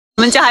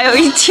我们家还有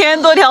1000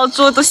多条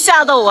猪，都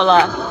吓到我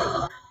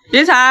了。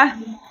理财，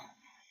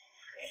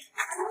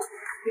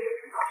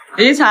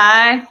理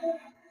财，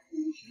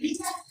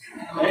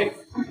哎，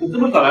你这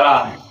么早来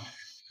了？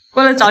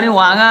过来找你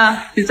玩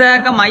啊！你在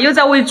干嘛？又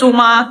在喂猪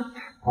吗？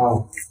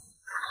哦，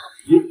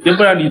要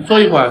不然你坐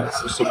一会儿，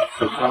手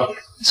脏。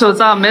手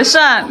脏没事，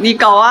你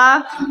搞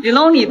啊，你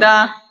弄你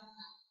的。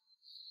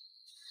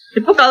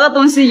你不搞个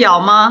东西咬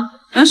吗？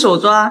用手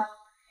抓。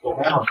我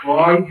还好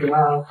抓一点啊。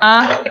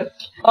啊！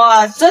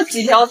哇，这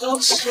几条猪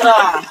吃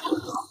了。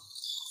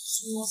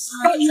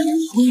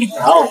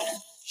好。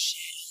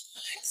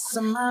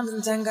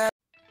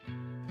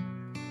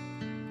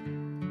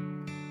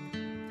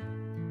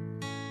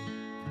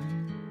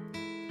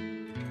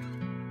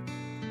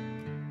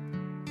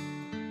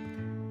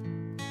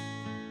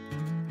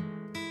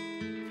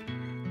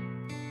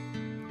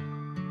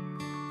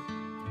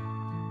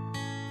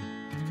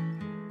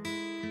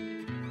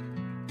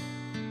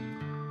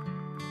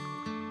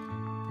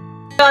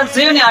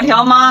只有2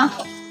条吗？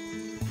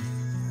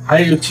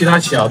还有其他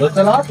小的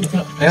在那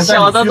边。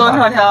小的多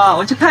少条啊？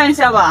我去看一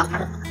下吧。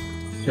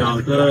小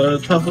的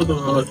差不多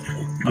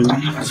有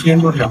1000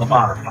多条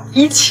吧。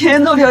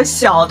1000多条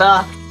小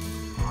的，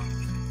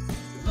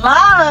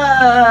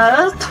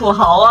那土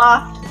豪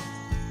啊！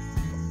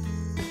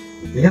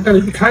等一下带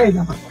你去看一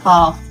下吧。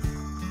好。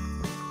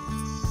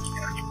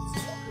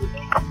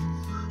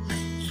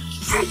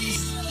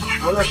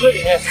我在这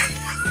里面。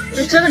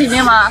在这个里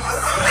面吗？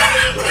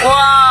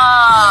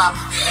哇！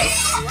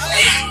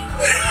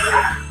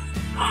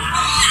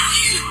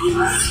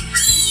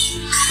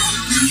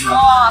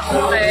哇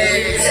塞！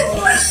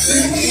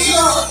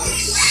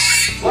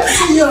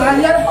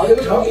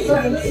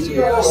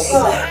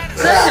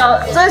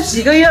这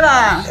几个月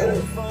了？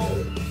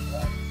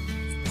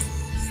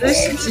这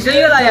几个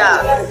月了呀？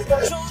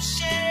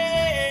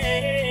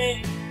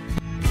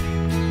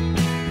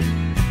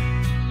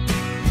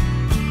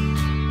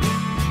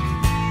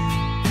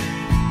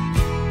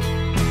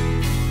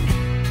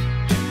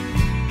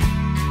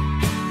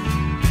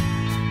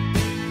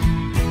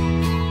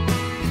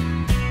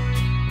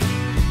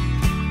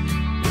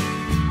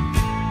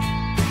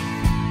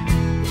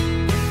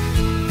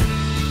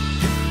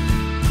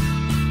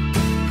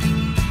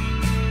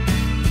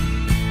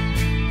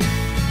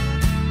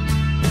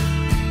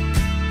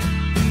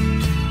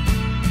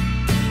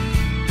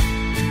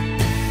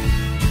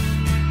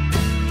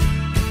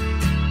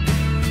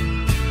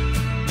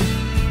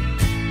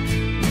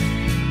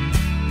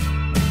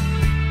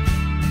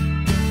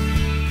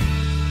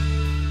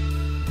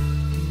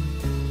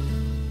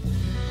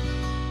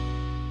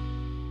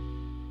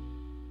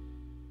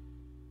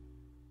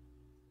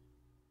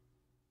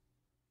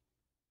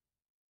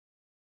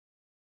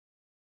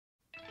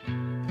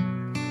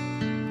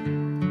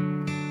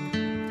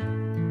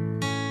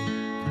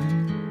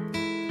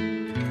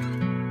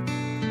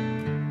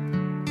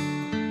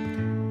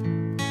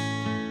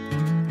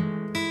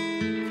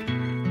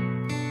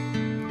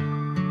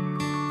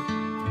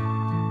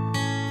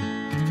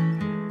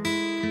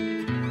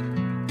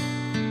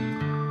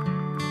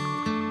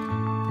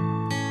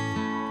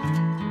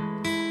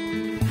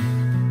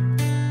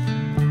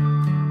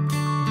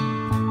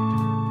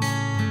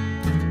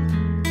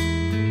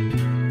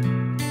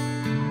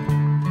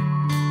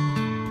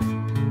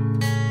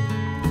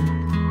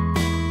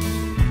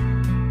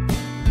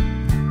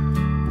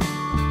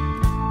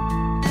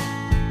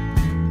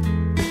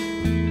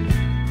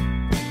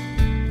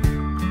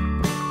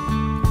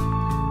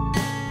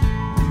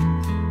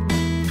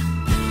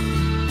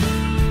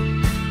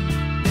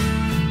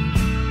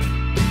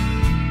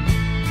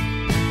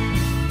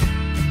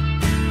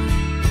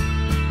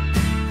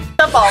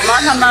饱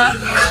吗？他们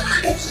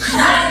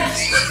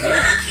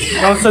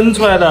刚生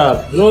出来的，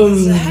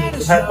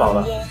不太饱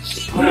了。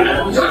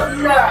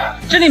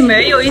这里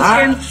没有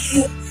1000，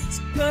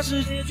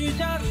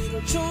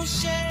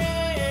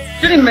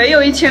这里没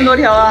有1000多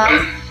条啊。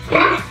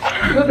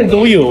那边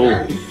都有，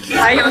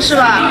还有是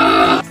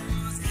吧？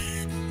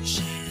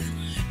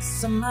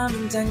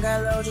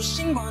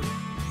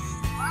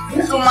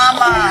猪妈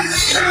妈，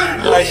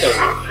太小了。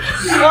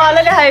哇，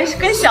那里还有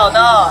更小的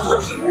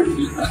哦。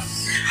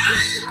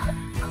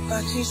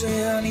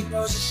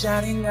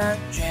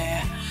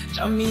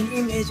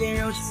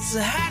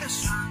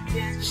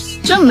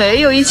这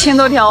没有1000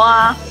多条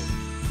啊。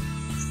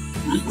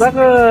那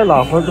个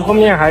老房子后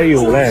面还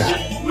有嘞。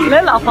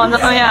那老房子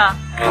后面啊？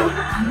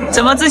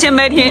怎么之前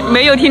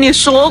没有听你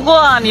说过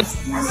啊？你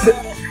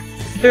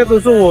这个都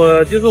是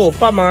我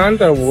爸妈安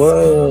的，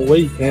我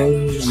以前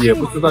也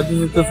不知道，就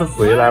是这次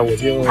回来我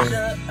就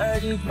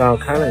刚好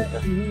看了一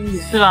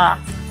下，是吧？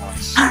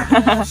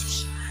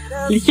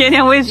你天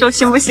天喂猪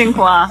辛不辛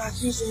苦啊？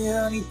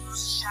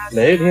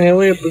没天天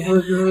喂，不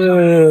是就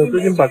是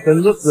最近把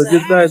工作辞就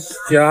在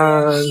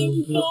家，就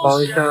是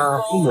帮一下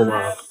父母嘛。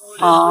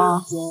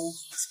哦，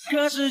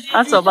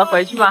那走吧，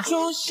回去吧。